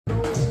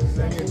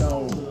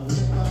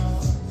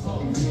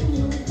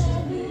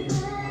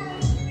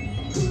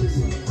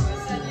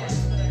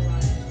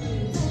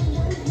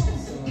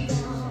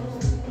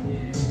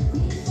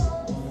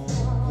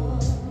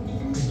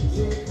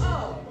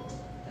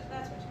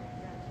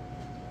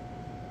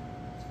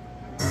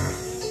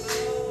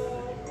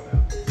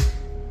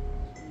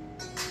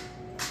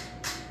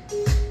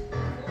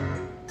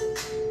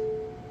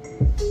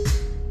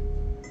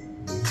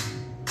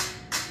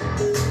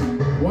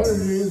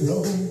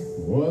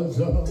what's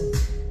up?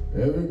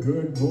 Every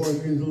good boy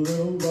needs a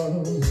little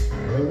love.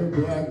 Every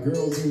black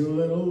girl needs a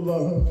little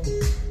love.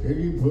 If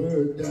you put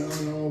her down,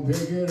 I'll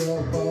pick it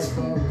up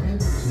in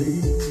the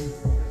sea.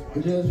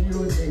 It's just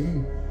you and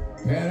me.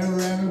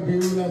 Panoramic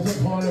view, that's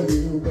a point of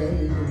view,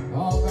 baby.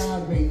 All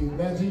about me,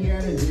 that's the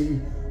energy.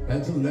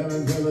 That's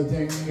 11 color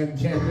thing and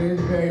 10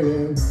 days,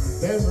 baby.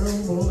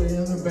 Bedroom bully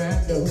in the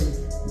bando.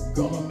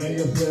 Gonna make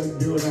a flip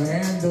doing a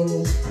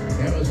handle.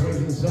 Never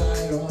switching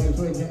side, only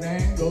switching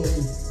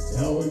angles.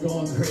 Now we're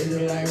going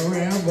crazy like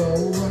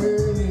Rambo. What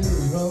it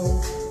is,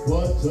 ho,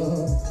 what's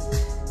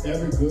up?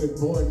 Every good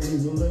boy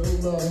needs a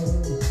little love.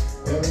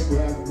 Every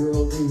black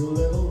girl needs a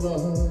little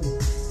love.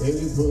 If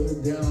you put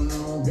it down,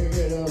 I'll pick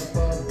it up.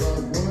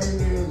 What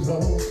it is, ho,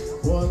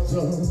 what's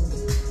up?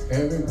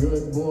 Every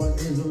good boy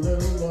needs a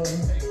little love.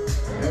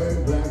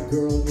 Every black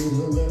girl needs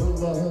a little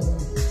love.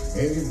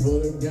 If you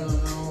put it down,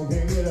 I'll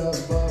pick it up.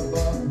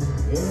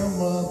 Hit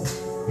 'em up,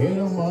 hit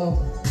 'em up.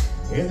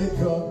 In the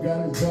truck,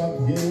 got a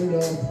truck, get it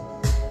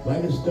up.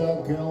 Like it's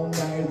stuck all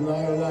night,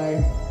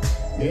 light.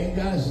 You ain't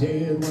gotta say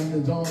it when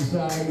it's on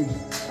site.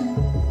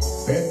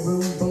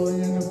 Bedroom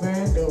bully in the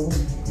bando.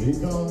 He's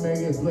gonna make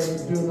it flip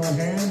through no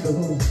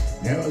handles.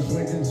 Never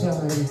switching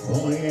sides,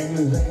 only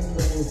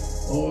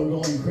angles. Oh, we're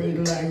going crazy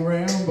like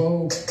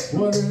Rambo.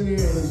 What it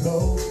is,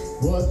 ho,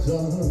 what's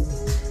up?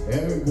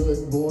 Every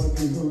good boy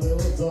needs a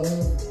little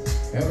love.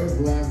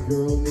 Every black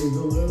girl needs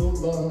a little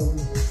love.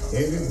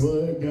 If you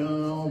put it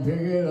down, I'll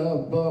pick it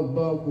up.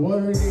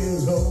 What it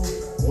is, ho,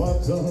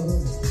 what's up?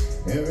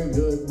 Every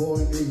good boy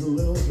needs a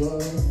little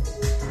love.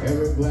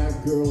 Every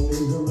black girl needs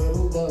a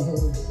little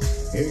love.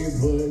 If you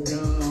put it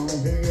down, I'll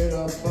pick it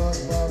up.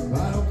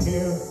 I don't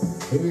care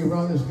if you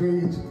run the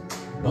streets,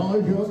 as long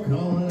as you're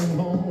coming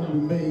home to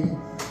me.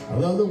 I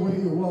love the way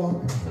you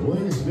walk, the way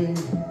you speak.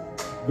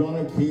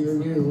 Gonna keep it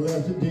real,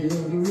 that's the deal.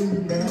 The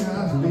reason that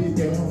I sleep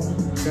down.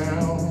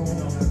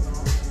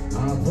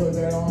 I'll put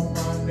that on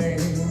my name.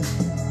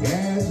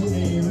 Yes, an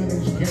even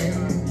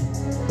exchange.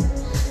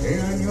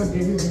 Here on your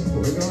deal,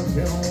 we're gonna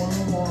tell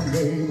one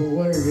baby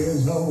what it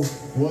is, ho,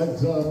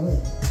 what's up?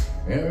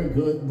 Every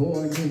good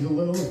boy needs a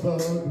little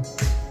thug.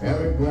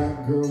 Every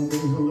black girl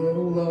needs a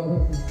little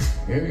love.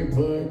 If you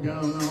put it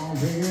down, I'll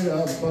pick it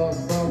up.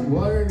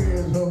 What it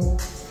is, ho,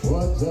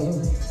 what's up?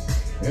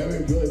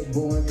 Every good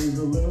boy needs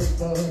a little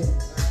thug.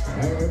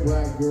 Every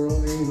black girl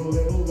needs a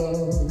little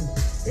love.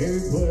 If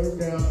you put it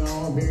down,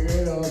 I'll pick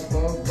it up.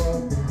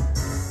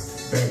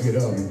 Back it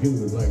up and do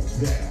it like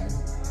that.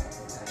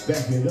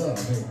 Back it up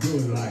and do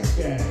it like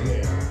that,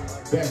 yeah.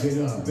 Back it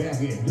up,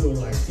 back it, do it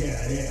like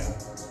that, yeah.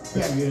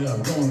 Back it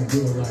up, gonna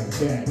do it like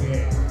that,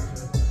 yeah.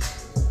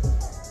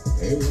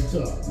 Hey, what's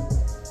up?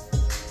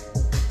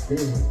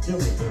 Here's what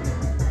Jimbo did.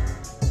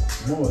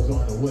 More's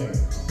on the way.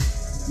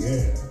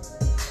 Yeah.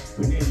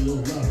 We need a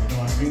little love, you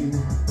know what I mean?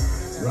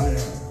 Right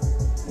out.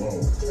 Whoa.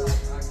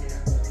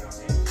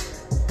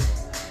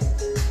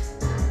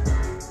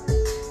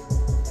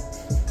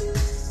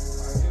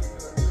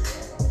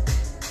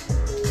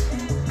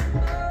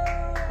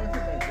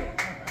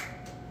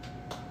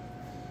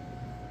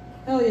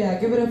 Hell yeah,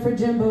 give it up for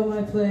Jimbo,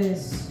 my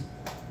place.